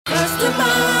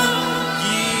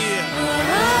Yeah,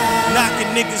 knocking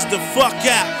niggas the fuck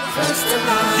out.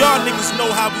 Y'all niggas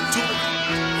know how we do it.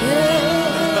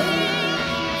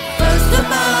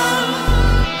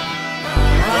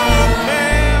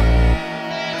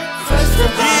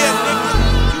 Yeah, nigga,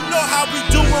 you know how we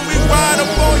do when we ride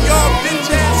up on y'all bitch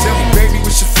ass. Tell me, baby,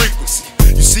 what's your frequency?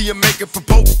 You see you making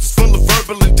proposals full of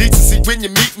verbal indecency. When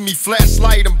you're meeting me,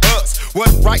 flashlight and buzz.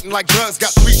 Wasn't writing like drugs, got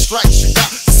 3 strikes. You got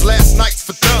this last night's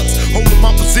for thugs. Holding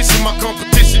my position, my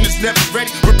competition is never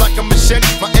ready. Rip like a machete,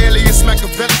 my alias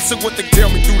Machiavelli. So what they tell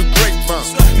me through the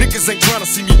grapevine. Niggas ain't trying to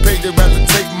see me pay, they rather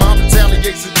take my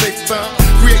retaliation takes time.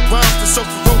 Create rhymes that's so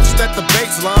ferocious that the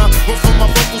baseline. Run for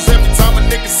my vocals every time a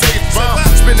nigga say it's rhyme.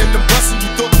 Spinning them bustin', you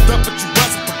thought it up, but you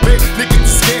wasn't prepared. Nigga, you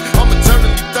scared, I'm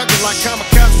eternally thuggin' like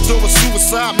kamikaze to a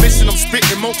suicide mission. I'm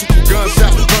spitting multiple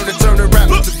gunshots, burn and turn and rap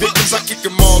with the victims. I kick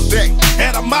them all day.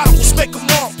 And a model will make them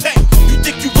all pay. You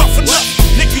think you rough enough?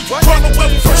 Nigga, you run away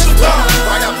with first of all.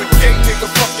 Right out the gate, nigga,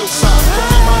 fuck your side. Don't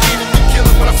be my enemy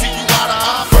killer when I see you eye to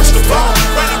eye. First of all,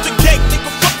 right out the gate,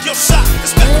 nigga, fuck your side.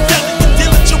 It's Machiavelli and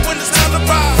Dillinger when it's time to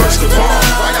ride. First of all,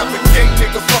 right out the gate,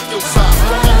 nigga, fuck your side.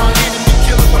 Don't be my enemy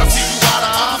killer when I see you eye to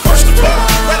eye. First of all,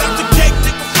 right out the gate,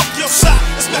 nigga, fuck your side.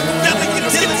 It's Machiavelli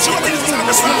and Dillinger when it's time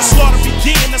to ride. That's when the slaughter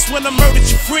began, that's when I murdered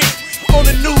your friend. On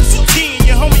the news at 10,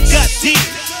 your homie got dead.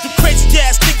 The crazy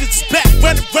ass niggas is back,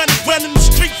 running the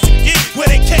streets again. Where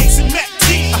they case and Mac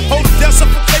 10. I hold it down,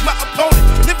 suffocate my opponent.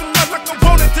 Living life like I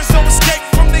want it, there's no escape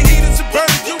from the heaters and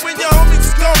burning. You and your homies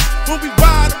is gone when we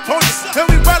ride upon it. And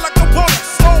we ride like I want it.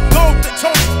 Stone Gold, they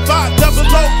told me 5 double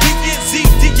O, BNZ,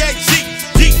 DAG,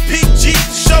 DPG,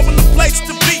 showing the place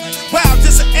to be. Wow,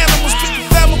 this an animal speaking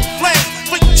flammable flame.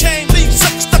 But you chain leave,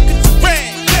 sucker stuck in the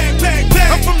rain. Bang, bang, bang.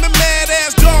 I'm from the mad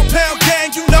ass dog pound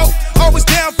gang, you know. Always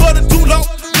down for the dulo.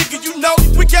 Nigga, you know.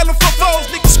 We yelling for foes,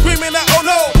 niggas screaming out, oh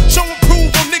no. Show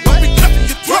approval, nigga, we cutting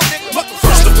your throat.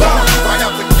 First of all, right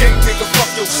out the gate, nigga,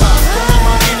 fuck your side. Don't be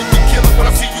my enemy killer when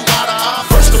I see you eye to eye.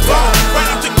 First of all, right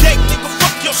out the gate, nigga,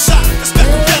 fuck your side. It's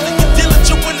Machiavelli and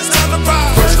Dillinger when it's time to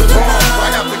ride. First of all,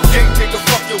 right out the gate, nigga,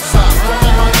 fuck your side. Don't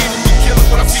be my enemy killer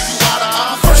when I see you eye to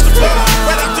eye. First of all,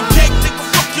 right out the gate, nigga,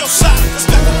 fuck your side. It's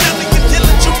Machiavelli and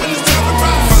Dillinger when it's time to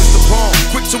ride. First of all,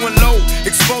 quick to unload,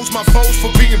 expose my foes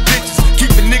for being bitches.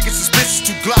 Keeping niggas suspicious,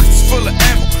 2 Glocks full of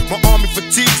ammo. My army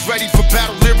fatigues, ready for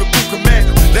battle, lyrical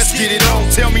commando. Let's get it on,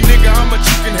 tell me nigga how much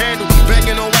you can handle.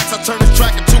 Banging on wax, I turn this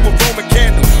track into a Roman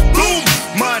candle. Boom!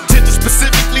 My intention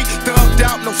specifically, thugged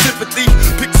out, no sympathy.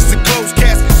 Pictures and closed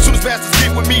caskets, soon as bastards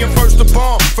get with me, I'm first to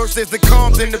bomb. First there's the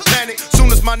calm, then the panic.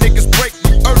 Soon as my niggas break,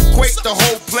 we earthquake the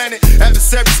whole planet.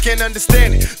 Adversaries can't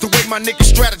understand it, the way my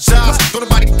niggas strategize. Don't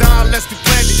nobody die unless we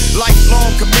plan it.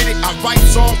 Lifelong committed, I write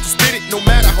songs to spit it. No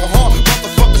matter how hard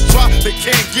motherfuckers try, they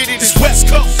can't get it. It's West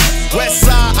Coast, West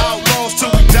Side outlaws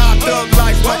till we die.